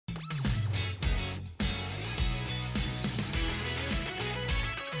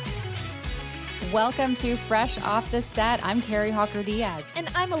Welcome to Fresh Off the Set. I'm Carrie Hawker Diaz. And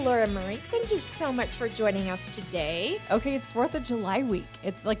I'm Allura Marie. Thank you so much for joining us today. Okay, it's 4th of July week.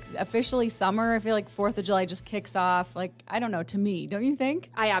 It's like officially summer. I feel like 4th of July just kicks off. Like, I don't know, to me, don't you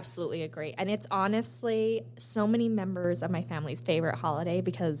think? I absolutely agree. And it's honestly so many members of my family's favorite holiday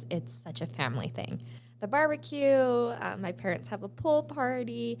because it's such a family thing. The barbecue, my parents have a pool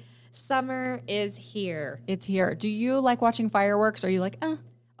party. Summer is here. It's here. Do you like watching fireworks? Or are you like,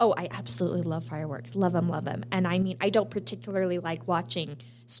 Oh, I absolutely love fireworks. Love them, love them. And I mean, I don't particularly like watching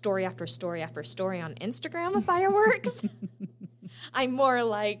story after story after story on Instagram of fireworks. I'm more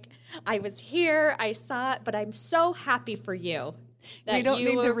like, I was here, I saw it, but I'm so happy for you. We don't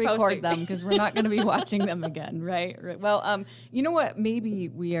need to record them because we're not going to be watching them again, right? Well, you know what? Maybe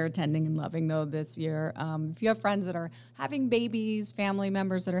we are attending and loving, though, this year. If you have friends that are having babies, family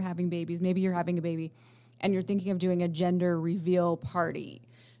members that are having babies, maybe you're having a baby, and you're thinking of doing a gender reveal party.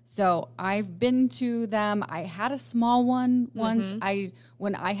 So I've been to them. I had a small one once.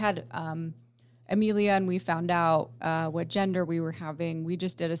 When I had Amelia and we found out what gender we were having, we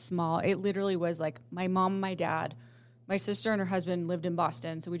just did a small, it literally was like my mom, my dad, my sister and her husband lived in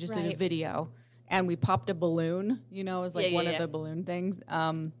Boston. So we just did a video and we popped a balloon, you know, it was like one of the balloon things.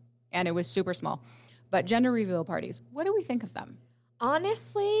 And it was super small. But gender reveal parties, what do we think of them?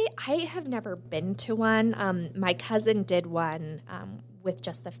 Honestly, I have never been to one. My cousin did one with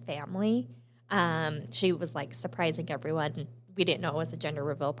just the family. She was like surprising everyone. We didn't know it was a gender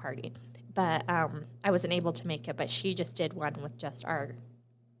reveal party, but I wasn't able to make it. But she just did one with just our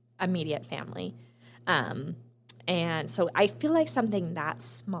immediate family. And so I feel like something that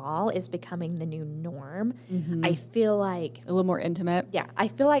small is becoming the new norm. I feel like a little more intimate. Yeah, I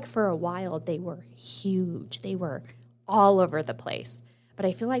feel like for a while they were huge. They were all over the place. But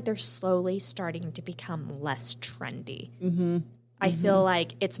I feel like they're slowly starting to become less trendy. I feel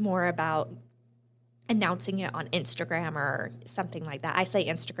like it's more about announcing it on Instagram or something like that. I say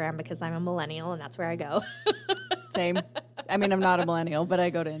Instagram because I'm a millennial and that's where I go. Same. I mean, I'm not a millennial, but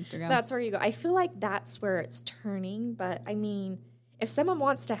I go to Instagram. That's where you go. I feel like that's where it's turning. But I mean, if someone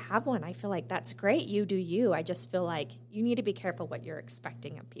wants to have one, I feel like that's great. You do you. I just feel like you need to be careful what you're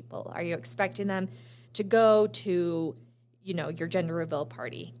expecting of people. Are you expecting them to go to, you know, your gender reveal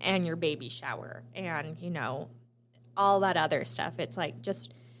party and your baby shower and, you know, all that other stuff? It's like,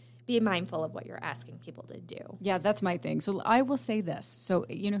 just be mindful of what you're asking people to do. Yeah, that's my thing. So I will say this. So,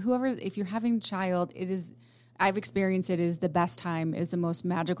 you know, if you're having a child, I've experienced it is the best time, is the most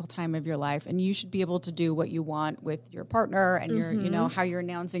magical time of your life. And you should be able to do what you want with your partner and your, you know, how you're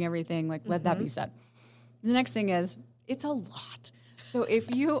announcing everything. Like, let that be said. The next thing is, it's a lot. So if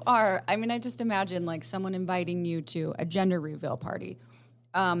you are, I mean, I just imagine like someone inviting you to a gender reveal party.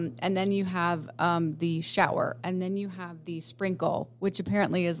 And then you have the shower, and then you have the sprinkle, which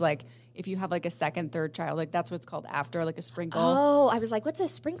apparently is like if you have like a second, third child, like that's what's called after, like a sprinkle. Oh, I was like, what's a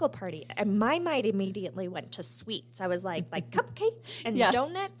sprinkle party? And my mind immediately went to sweets. I was like cupcakes and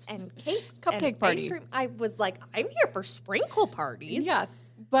donuts and cakes, cupcake party. Ice cream. I was like, I'm here for sprinkle parties. Yes,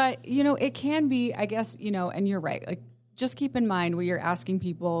 but you know, it can be, I guess, you know, and you're right. Like, just keep in mind what you're asking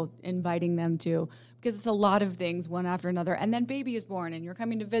people, inviting them to, because it's a lot of things, one after another. And then baby is born and you're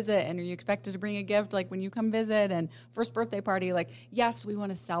coming to visit, and are you expected to bring a gift like when you come visit, and first birthday party? Like, yes, we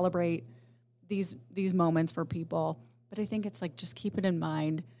want to celebrate these moments for people, but I think it's like, just keep it in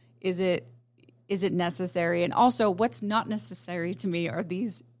mind. Is it necessary? And also, what's not necessary to me are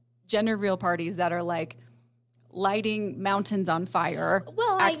these gender reveal parties that are like lighting mountains on fire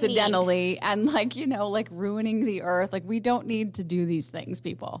accidentally and like, you know, like ruining the earth. Like, we don't need to do these things,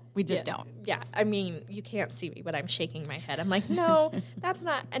 people. We just don't. Yeah. I mean, you can't see me, but I'm shaking my head. I'm like, no, that's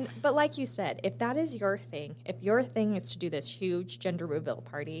not. But like you said, if that is your thing, if your thing is to do this huge gender reveal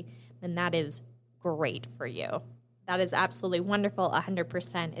party, then that is great for you. That is absolutely wonderful,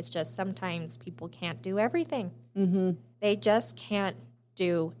 100%. It's just sometimes people can't do everything. They just can't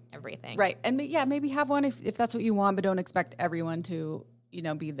do everything. Right. And yeah, maybe have one if that's what you want, but don't expect everyone to, you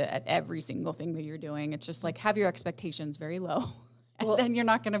know, be at every single thing that you're doing. It's just like, have your expectations very low, and then you're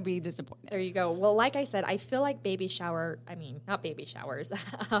not going to be disappointed. There you go. Well, like I said, I feel like not baby showers.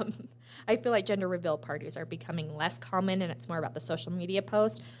 I feel like gender reveal parties are becoming less common, and it's more about the social media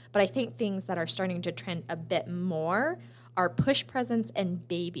post. But I think things that are starting to trend a bit more are push presents and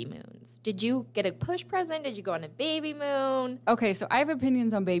baby moons. Did you get a push present? Did you go on a baby moon? Okay, so I have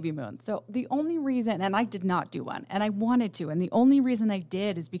opinions on baby moons. So the only reason, and I did not do one, and I wanted to, and the only reason I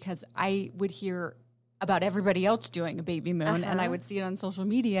did is because I would hear about everybody else doing a baby moon, and I would see it on social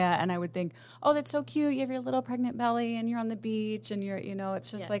media, and I would think, oh, that's so cute. You have your little pregnant belly, and you're on the beach, and you're, you know,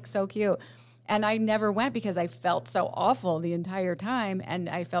 it's just like so cute. And I never went because I felt so awful the entire time, and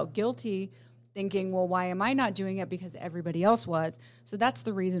I felt guilty thinking, well, why am I not doing it? Because everybody else was. So that's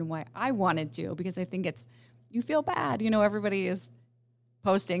the reason why I wanted to, because I think you feel bad. Everybody is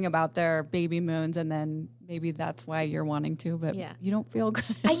posting about their baby moons, and then maybe that's why you're wanting to, but you don't feel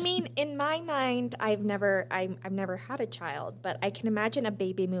good. I mean, in my mind, I've never had a child, but I can imagine a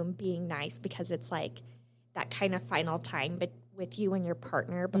baby moon being nice because it's like that kind of final time with you and your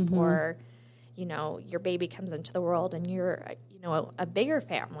partner before, your baby comes into the world and you're, a bigger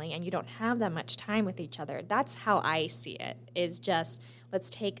family and you don't have that much time with each other. That's how I see it, is just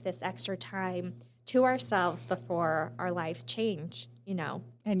let's take this extra time to ourselves before our lives change.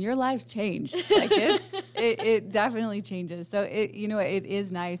 And your lives change. Like it definitely changes. So it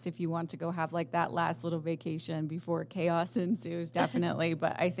is nice if you want to go have like that last little vacation before chaos ensues, definitely.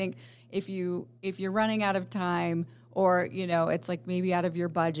 But I think if you're running out of time, or, it's like maybe out of your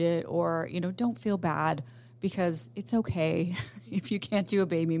budget, or, don't feel bad, because it's okay if you can't do a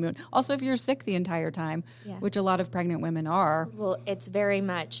baby moon. Also, if you're sick the entire time, which a lot of pregnant women are. Well, it's very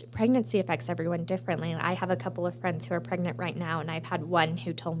much, pregnancy affects everyone differently. I have a couple of friends who are pregnant right now, and I've had one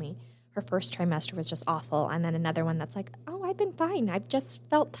who told me her first trimester was just awful, and then another one that's like, oh, I've been fine. I've just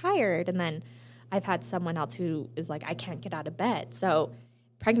felt tired. And then I've had someone else who is like, I can't get out of bed. So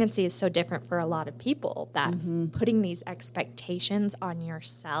pregnancy is so different for a lot of people that putting these expectations on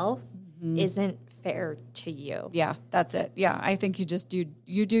yourself isn't fair to you. Yeah, that's it. Yeah, I think you just do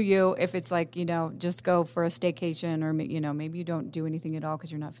you. If it's like, just go for a staycation, or, maybe you don't do anything at all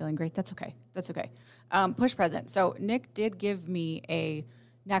because you're not feeling great. That's okay. That's okay. Push present. So Nick did give me a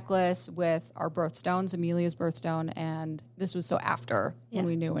necklace with our birthstones, Amelia's birthstone, and this was when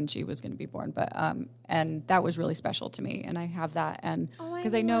we knew when she was going to be born. But and that was really special to me, and I have that, and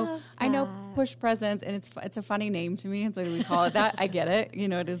because I know push presents, and it's a funny name to me. It's like we call it that. I get it,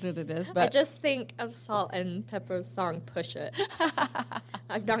 it is what it is. But I just think of Salt and Pepper's song "Push It."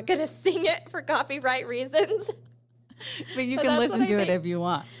 I'm not going to sing it for copyright reasons, but you can listen to it if you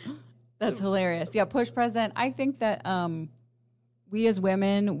want. That's hilarious. Yeah, push present. I think that we as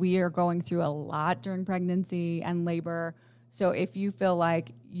women, we are going through a lot during pregnancy and labor. So if you feel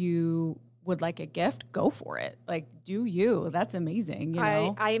like you would like a gift, go for it. Like, do you. That's amazing.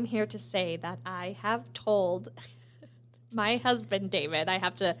 I am here to say that I have told my husband, David, I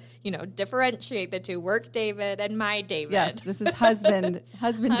have to, differentiate the two, work David and my David. Yes, this is husband David.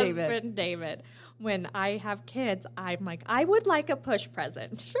 Husband David. When I have kids, I'm like, I would like a push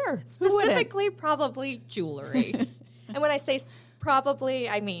present. Sure. Specifically, probably jewelry. And when I say probably,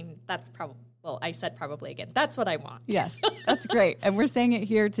 I mean, that's probably, well, I said probably again. That's what I want. Yes, that's great. And we're saying it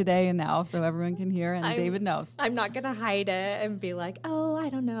here today and now so everyone can hear, and David knows. I'm not going to hide it and be like, oh, I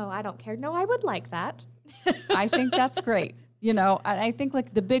don't know. I don't care. No, I would like that. I think that's great. And I think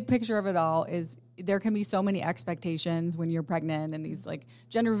like the big picture of it all is there can be so many expectations when you're pregnant, and these like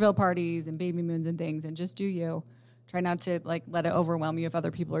gender reveal parties and baby moons and things, and just do you. Try not to like let it overwhelm you if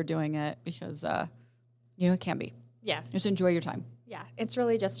other people are doing it, because, it can be. Yeah. Just enjoy your time. Yeah. It's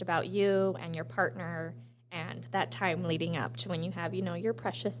really just about you and your partner and that time leading up to when you have, your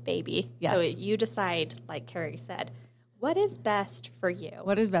precious baby. Yes. So you decide, like Carrie said, what is best for you?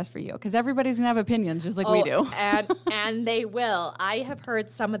 What is best for you? Because everybody's going to have opinions just like we do. and they will. I have heard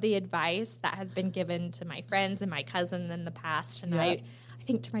some of the advice that has been given to my friends and my cousin in the past. And I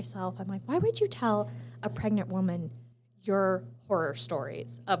think to myself, I'm like, why would you tell a pregnant woman your horror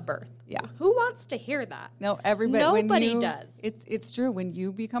stories of birth? Yeah. Who wants to hear that? No, Nobody does. It's true. When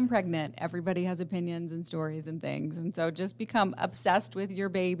you become pregnant, everybody has opinions and stories and things. And so just become obsessed with your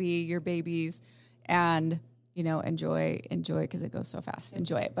baby, your babies, and, enjoy because it goes so fast.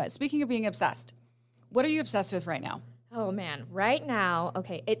 Enjoy it. But speaking of being obsessed, what are you obsessed with right now? Oh, man. Right now,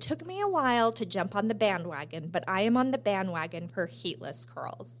 okay, it took me a while to jump on the bandwagon, but I am on the bandwagon for heatless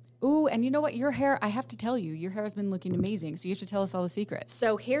curls. Ooh, and you know what? Your hair, I have to tell you, your hair has been looking amazing. So you have to tell us all the secrets.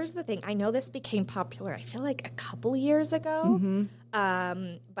 So here's the thing. I know this became popular, I feel like a couple years ago,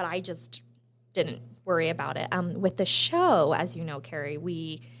 but I just didn't worry about it. With the show, as you know, Carrie,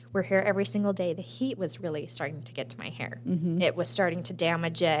 we're here every single day. The heat was really starting to get to my hair. It was starting to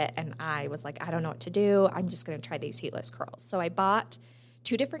damage it, and I was like, I don't know what to do. I'm just going to try these heatless curls. So I bought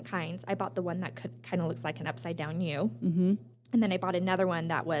 2 different kinds. I bought the one that kind of looks like an upside-down U. And then I bought another one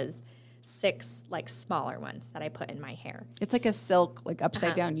that was 6 like smaller ones that I put in my hair. It's like a silk, like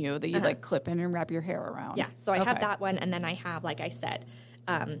upside down U that you like clip in and wrap your hair around. Yeah. So I have that one, and then I have, like I said,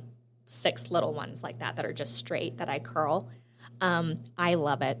 6 little ones like that are just straight that I curl. I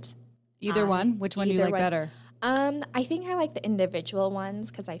love it. Either one? Which one do you like better? I think I like the individual ones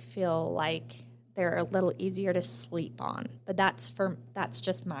because I feel like they're a little easier to sleep on. But that's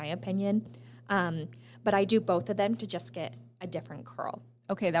just my opinion. But I do both of them to just get a different curl.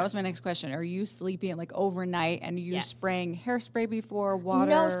 Okay, that was my next question. Are you sleeping like overnight and are you Yes. spraying hairspray before water?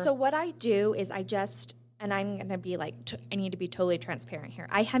 No, so what I do is and I'm going to be like, I need to be totally transparent here.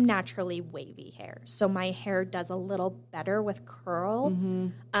 I have naturally wavy hair. So my hair does a little better with curl.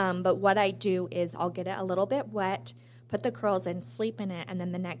 But what I do is I'll get it a little bit wet, put the curls in, sleep in it, and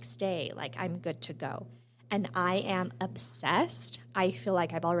then the next day, like, I'm good to go. And I am obsessed. I feel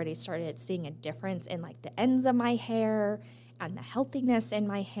like I've already started seeing a difference in like the ends of my hair and the healthiness in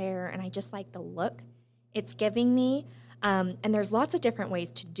my hair. And I just like the look it's giving me. And there's lots of different ways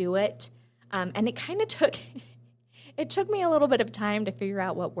to do it. And it kind of took me a little bit of time to figure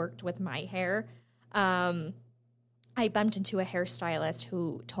out what worked with my hair. I bumped into a hairstylist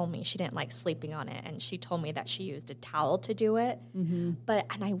who told me she didn't like sleeping on it, and she told me that she used a towel to do it. And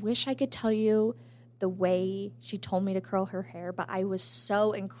I wish I could tell you the way she told me to curl her hair, but I was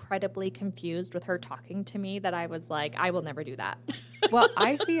so incredibly confused with her talking to me that I was like, I will never do that. Well,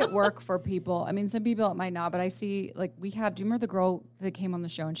 I see it work for people. I mean, some people it might not, but I see, like, do you remember the girl that came on the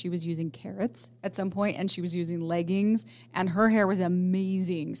show and she was using carrots at some point and she was using leggings and her hair was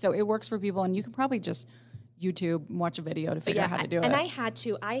amazing. So it works for people, and you can probably just YouTube and watch a video to figure out how to do it. And I had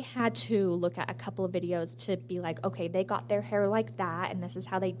to look at a couple of videos to be like, okay, they got their hair like that and this is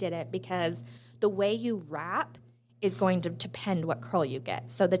how they did it, because the way you wrap is going to depend what curl you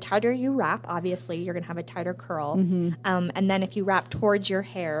get. So the tighter you wrap, obviously, you're going to have a tighter curl. And then if you wrap towards your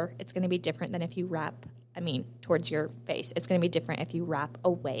hair, it's going to be different than if you wrap, towards your face. It's going to be different if you wrap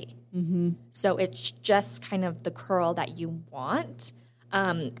away. So it's just kind of the curl that you want.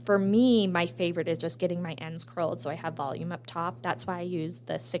 For me, my favorite is just getting my ends curled so I have volume up top. That's why I use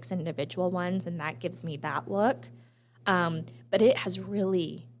the 6 individual ones, and that gives me that look. But it has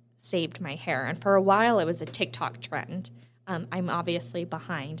really saved my hair. And for a while, it was a TikTok trend. I'm obviously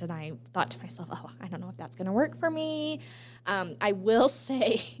behind, and I thought to myself, I don't know if that's going to work for me. I will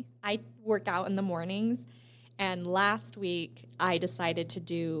say I work out in the mornings, and last week I decided to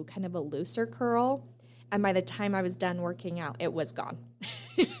do kind of a looser curl, and by the time I was done working out, it was gone.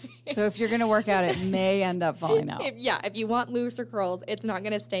 So if you're going to work out, it may end up falling out. If you want looser curls, it's not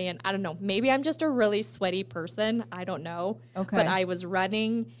going to stay in. I don't know. Maybe I'm just a really sweaty person. I don't know. Okay. But I was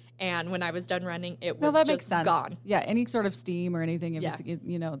running, and when I was done running, it was that just makes sense. Gone. Yeah, any sort of steam or anything, if it's,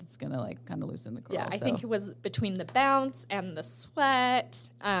 that's going to like kind of loosen the curl. Yeah, I think it was between the bounce and the sweat.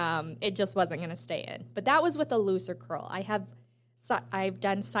 It just wasn't going to stay in. But that was with a looser curl. I've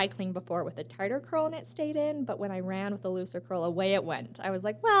done cycling before with a tighter curl and it stayed in, but when I ran with a looser curl, away it went. I was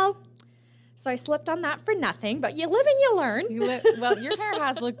like, well, so I slipped on that for nothing, but you live and you learn. Well, your hair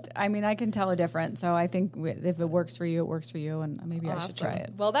has looked, I can tell a difference. So I think if it works for you, it works for you, and maybe I should try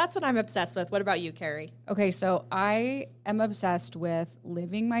it. Well, that's what I'm obsessed with. What about you, Carrie? Okay, so I am obsessed with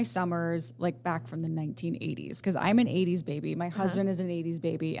living my summers like back from the 1980s, because I'm an 80s baby. My husband is an 80s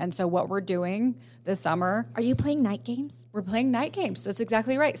baby. And so what we're doing this summer. Are you playing night games? We're playing night games. That's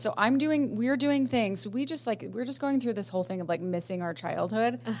exactly right. So we're doing things. We're just going through this whole thing of like missing our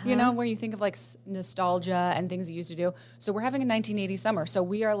childhood, where you think of like nostalgia and things you used to do. So we're having a 1980s summer. So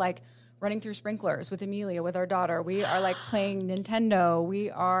we are like running through sprinklers with Amelia, with our daughter. We are like playing Nintendo.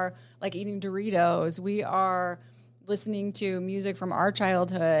 We are like eating Doritos. We are listening to music from our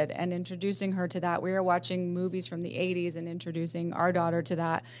childhood and introducing her to that. We are watching movies from the 80s and introducing our daughter to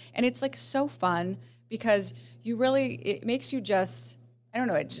that. And it's like so fun because it makes you just, I don't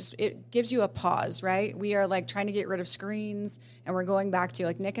know, it gives you a pause, right? We are like trying to get rid of screens, and we're going back to,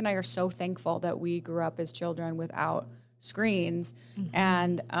 like, Nick and I are so thankful that we grew up as children without screens.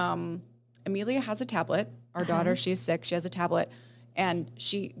 And Amelia has a tablet. Our daughter, she's 6, she has a tablet. And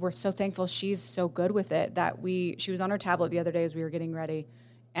we're so thankful she's so good with it that she was on her tablet the other day as we were getting ready.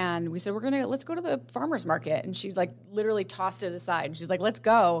 And we said, let's go to the farmer's market. And she's like literally tossed it aside. And she's like, let's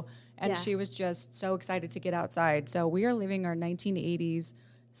go. And she was just so excited to get outside. So we are living our 1980s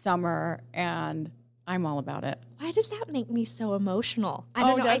summer, and I'm all about it. Why does that make me so emotional? I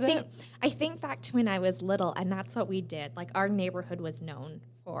don't know. I think back to when I was little, and that's what we did. Like, our neighborhood was known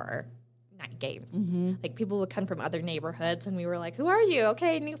for night games. Like, people would come from other neighborhoods, and we were like, who are you?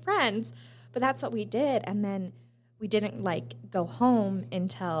 Okay, new friends. But that's what we did. And then we didn't like go home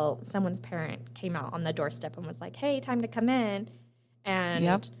until someone's parent came out on the doorstep and was like, hey, time to come in.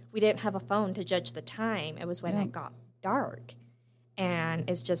 And we didn't have a phone to judge the time. It was when it got dark. And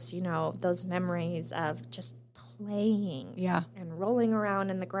it's just, those memories of just playing and rolling around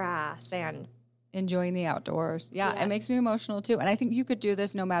in the grass and enjoying the outdoors. Yeah, it makes me emotional too. And I think you could do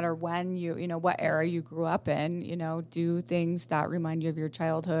this no matter when what era you grew up in, do things that remind you of your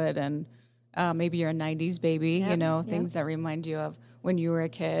childhood. And maybe you're a 90s baby, things that remind you of when you were a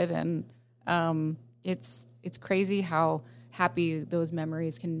kid. And it's crazy how happy those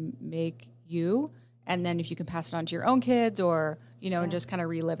memories can make you. And then if you can pass it on to your own kids or, and just kind of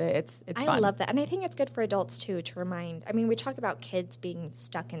relive it, it's fun. I love that. And I think it's good for adults, too, to remind. I mean, we talk about kids being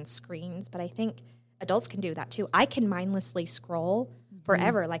stuck in screens, but I think adults can do that, too. I can mindlessly scroll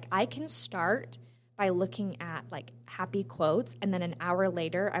forever. Like, I can start by looking at, like, happy quotes, and then an hour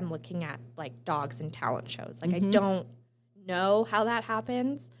later, I'm looking at, like, dogs and talent shows. Like, I don't know how that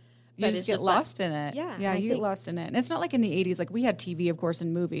happens. You just get lost in it. Yeah, you get lost in it. And it's not like in the 80s. Like, we had TV, of course,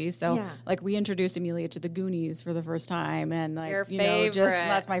 and movies. So, like, we introduced Amelia to the Goonies for the first time. And, like,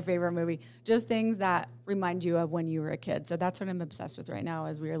 that's my favorite movie. Just things that remind you of when you were a kid. So that's what I'm obsessed with right now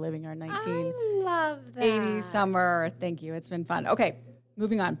as we are living our 1980s summer. Thank you. It's been fun. Okay,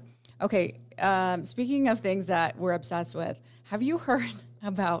 moving on. Okay, speaking of things that we're obsessed with, have you heard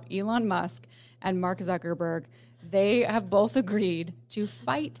about Elon Musk and Mark Zuckerberg? They have both agreed to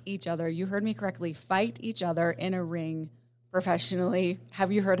fight each other. You heard me correctly. Fight each other in a ring professionally.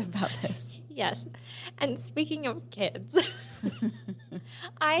 Have you heard about this? Yes. And speaking of kids,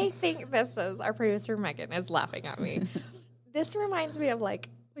 I think this is, our producer Megan is laughing at me. This reminds me of like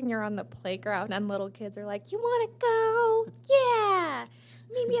when you're on the playground and little kids are like, you want to go? Yeah.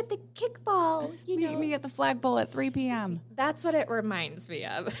 Meet me at the kickball. Meet me at the flagpole at 3 p.m. That's what it reminds me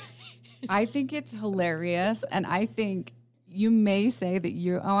of. I think it's hilarious, and I think you may say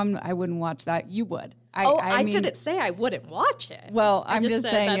that I wouldn't watch that. You would. I didn't say I wouldn't watch it. Well, I'm just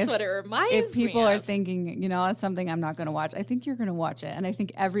saying that's what it reminds me of. If people are thinking, it's something I'm not going to watch, I think you're going to watch it. And I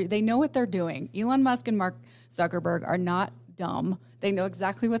think they know what they're doing. Elon Musk and Mark Zuckerberg are not dumb. They know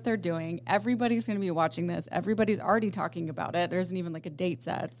exactly what they're doing. Everybody's going to be watching this. Everybody's already talking about it. There isn't even like a date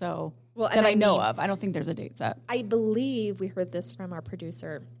set. So that I know of. I don't think there's a date set. I believe we heard this from our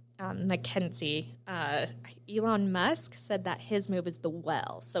producer, Mackenzie. Elon Musk said that his move is the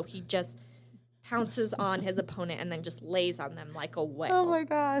well. So he just pounces on his opponent and then just lays on them like a whale. Oh my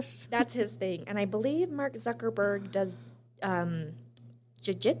gosh. That's his thing. And I believe Mark Zuckerberg does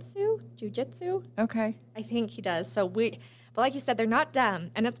jiu-jitsu. Okay. I think he does. But like you said, they're not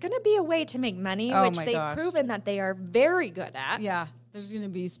dumb. And it's going to be a way to make money, which they've proven that they are very good at. Yeah. There's going to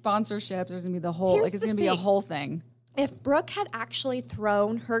be sponsorships. There's going to be the whole, it's going to be a whole thing. If Brooke had actually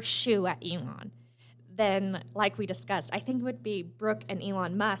thrown her shoe at Elon, then, like we discussed, I think it would be Brooke and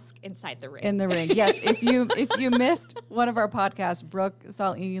Elon Musk inside the ring. In the ring, yes. If you missed one of our podcasts, Brooke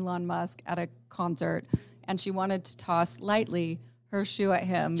saw Elon Musk at a concert, and she wanted to toss lightly her shoe at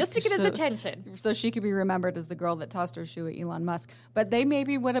him. Just to get his attention. So she could be remembered as the girl that tossed her shoe at Elon Musk. But they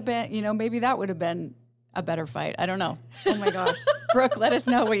maybe would have been, maybe that would have been a better fight. I don't know. Oh, my gosh. Brooke, let us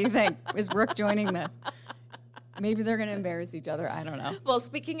know what you think. Is Brooke joining this? Maybe they're going to embarrass each other. I don't know. Well,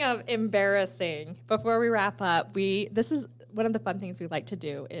 speaking of embarrassing, before we wrap up, this is one of the fun things we like to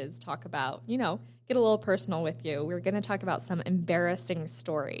do is talk about, get a little personal with you. We're going to talk about some embarrassing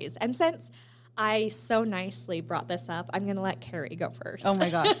stories. And since I so nicely brought this up, I'm going to let Carrie go first. Oh,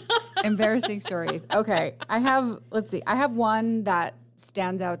 my gosh. Embarrassing stories. Okay. I have one that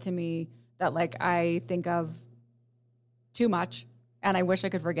stands out to me that, I think of too much, and I wish I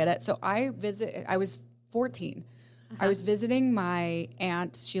could forget it. So I was 14. I was visiting my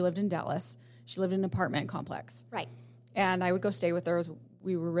aunt. She lived in Dallas. She lived in an apartment complex. Right. And I would go stay with her.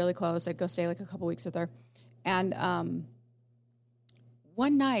 We were really close. I'd go stay a couple weeks with her. And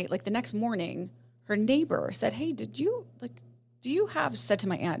one night, the next morning, her neighbor said, "Hey, said to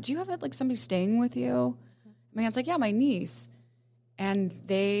my aunt, do you have somebody staying with you?" My aunt's like, "Yeah, my niece." And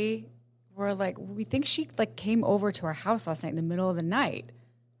they were like, "We think she came over to our house last night in the middle of the night."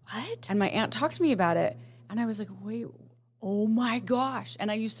 What? And my aunt talked to me about it, and I was like, wait, oh my gosh. And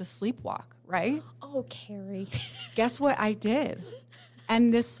I used to sleepwalk, right? Oh, Carrie. Guess what I did?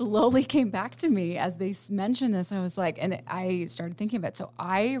 And this slowly came back to me as they mentioned this. I was like, and I started thinking of it. So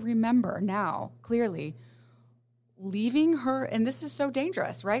I remember now, clearly, leaving her, and this is so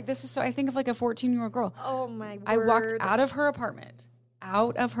dangerous, right? I think of a 14-year-old girl. Oh my word. I walked out of her apartment,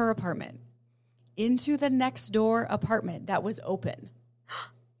 into the next door apartment that was open.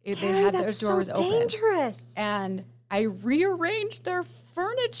 Carrie, their doors open. Dangerous. And I rearranged their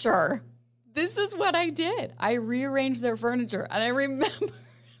furniture. This is what I did. I rearranged their furniture. And I remember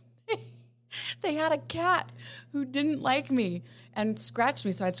they had a cat who didn't like me and scratched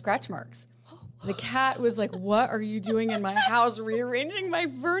me. So I had scratch marks. The cat was like, "What are you doing in my house rearranging my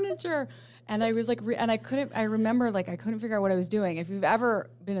furniture?" And I was like, I remember I couldn't figure out what I was doing. If you've ever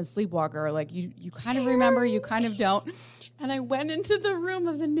been a sleepwalker, you kind of remember, you kind of don't. And I went into the room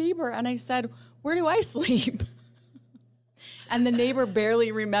of the neighbor and I said, "Where do I sleep?" And the neighbor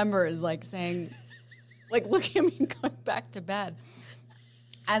barely remembers, saying, looking at me going back to bed.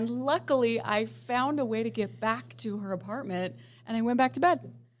 And luckily, I found a way to get back to her apartment, and I went back to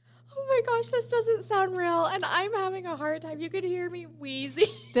bed. Oh my gosh, this doesn't sound real, and I'm having a hard time. You could hear me wheezing.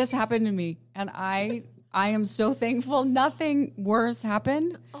 This happened to me, and I am so thankful nothing worse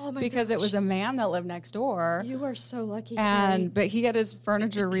happened. Oh my because gosh. it was a man that lived next door. You are so lucky, But he had his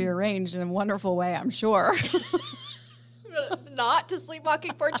furniture rearranged in a wonderful way, I'm sure. Not to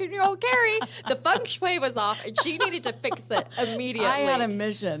sleepwalking 14-year-old Carrie. The feng shui was off, and she needed to fix it immediately. I had a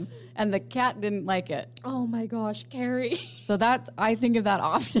mission, and the cat didn't like it. Oh my gosh, Carrie. So I think of that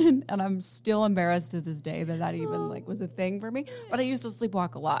often, and I'm still embarrassed to this day that even was a thing for me. But I used to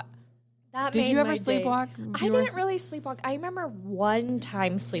sleepwalk a lot. Did you ever sleepwalk? I didn't really sleepwalk. I remember one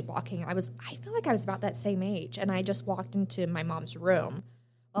time sleepwalking. I feel like I was about that same age, and I just walked into my mom's room.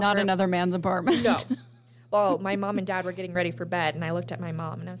 Not another man's apartment. No. Well, my mom and dad were getting ready for bed, and I looked at my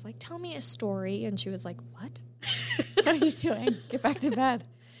mom, and I was like, tell me a story. And she was like, what? What are you doing? Get back to bed.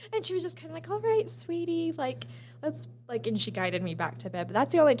 And she was just kind of like, all right, sweetie, let's, and she guided me back to bed. But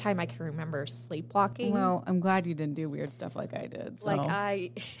that's the only time I can remember sleepwalking. Well, I'm glad you didn't do weird stuff like I did. So.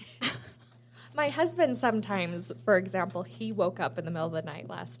 My husband sometimes, for example, he woke up in the middle of the night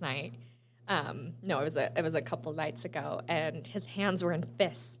last night. No, it was a couple nights ago, and his hands were in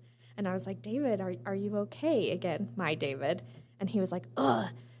fists. And I was like, David, are you okay? Again, my David. And he was like, ugh,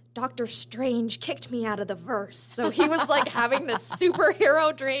 Dr. Strange kicked me out of the verse. So he was like having this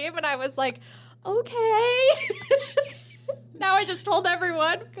superhero dream. And I was like, okay. Now I just told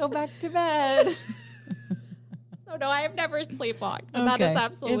everyone. Go back to bed. So no, I have never sleepwalked. Okay. That is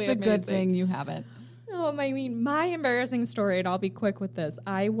absolutely amazing. It's a amazing. good thing you haven't. My embarrassing story, and I'll be quick with this.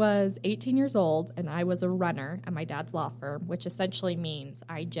 I was 18 years old, and I was a runner at my dad's law firm, which essentially means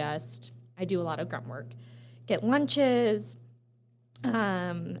I do a lot of grunt work. Get lunches.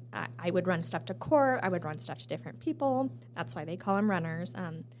 I would run stuff to court. I would run stuff to different people. That's why they call them runners.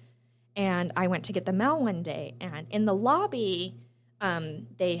 And I went to get the mail one day, and in the lobby,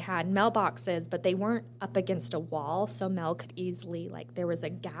 they had mailboxes, but they weren't up against a wall, so mail could easily, there was a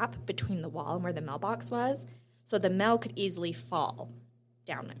gap between the wall and where the mailbox was, so the mail could easily fall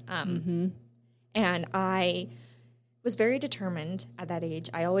down. And I was very determined at that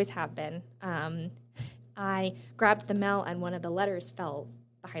age. I always have been. I grabbed the mail, and one of the letters fell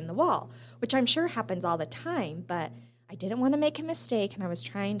behind the wall, which I'm sure happens all the time, but I didn't want to make a mistake, and I was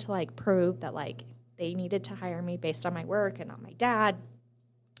trying to, prove that, they needed to hire me based on my work and not my dad.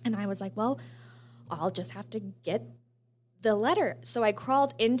 And I was like, well, I'll just have to get the letter. So I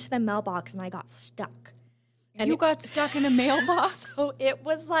crawled into the mailbox, and I got stuck. And you got stuck in a mailbox? So it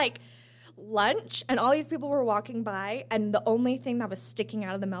was lunch, and all these people were walking by, and the only thing that was sticking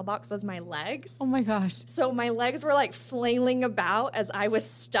out of the mailbox was my legs. Oh my gosh. So my legs were flailing about as I was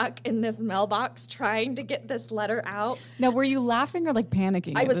stuck in this mailbox trying to get this letter out. Now, were you laughing or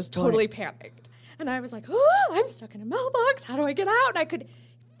panicking? I was totally panicked. And I was like, oh, I'm stuck in a mailbox. How do I get out? And I could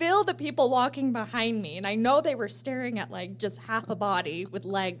feel the people walking behind me. And I know they were staring at just half a body with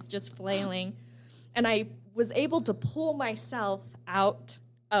legs just flailing. And I was able to pull myself out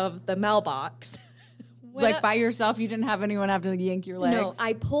of the mailbox. By yourself? You didn't have anyone have to yank your legs? No,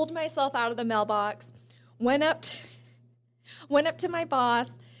 I pulled myself out of the mailbox, went up to my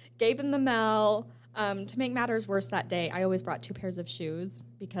boss, gave him the mail. To make matters worse that day, I always brought 2 pairs of shoes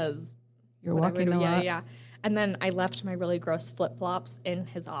because... You're walking a lot. Yeah. And then I left my really gross flip-flops in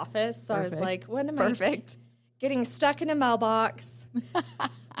his office. So Perfect. I was like, when am I getting stuck in a mailbox?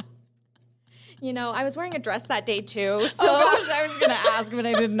 I was wearing a dress that day too. So. Oh gosh, I was going to ask, but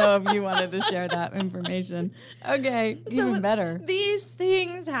I didn't know if you wanted to share that information. Okay, even better. These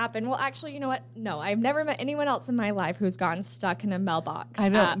things happen. Well, actually, you know what? No, I've never met anyone else in my life who's gotten stuck in a mailbox. I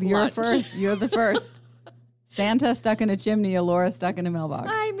know. You're lunch. first. You're the first. Santa stuck in a chimney, Alora stuck in a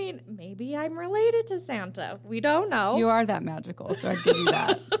mailbox. I mean, maybe I'm related to Santa. We don't know. You are that magical, so I'd give you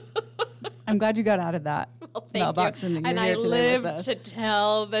that. I'm glad you got out of that mailbox you. and I lived to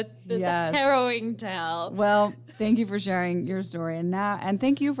tell this harrowing tale. Well, thank you for sharing your story, and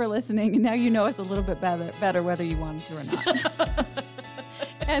thank you for listening. And now you know us a little bit better whether you wanted to or not.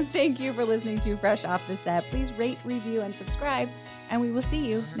 And thank you for listening to Fresh Off the Set. Please rate, review, and subscribe, and we will see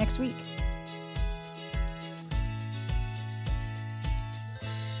you next week.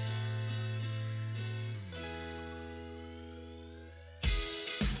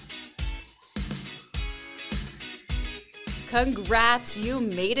 Congrats, you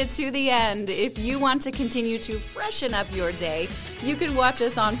made it to the end. If you want to continue to freshen up your day, you can watch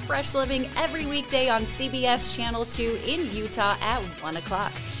us on Fresh Living every weekday on CBS Channel 2 in Utah at 1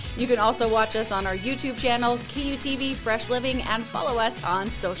 o'clock. You can also watch us on our YouTube channel, KUTV Fresh Living, and follow us on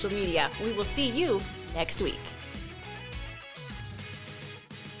social media. We will see you next week.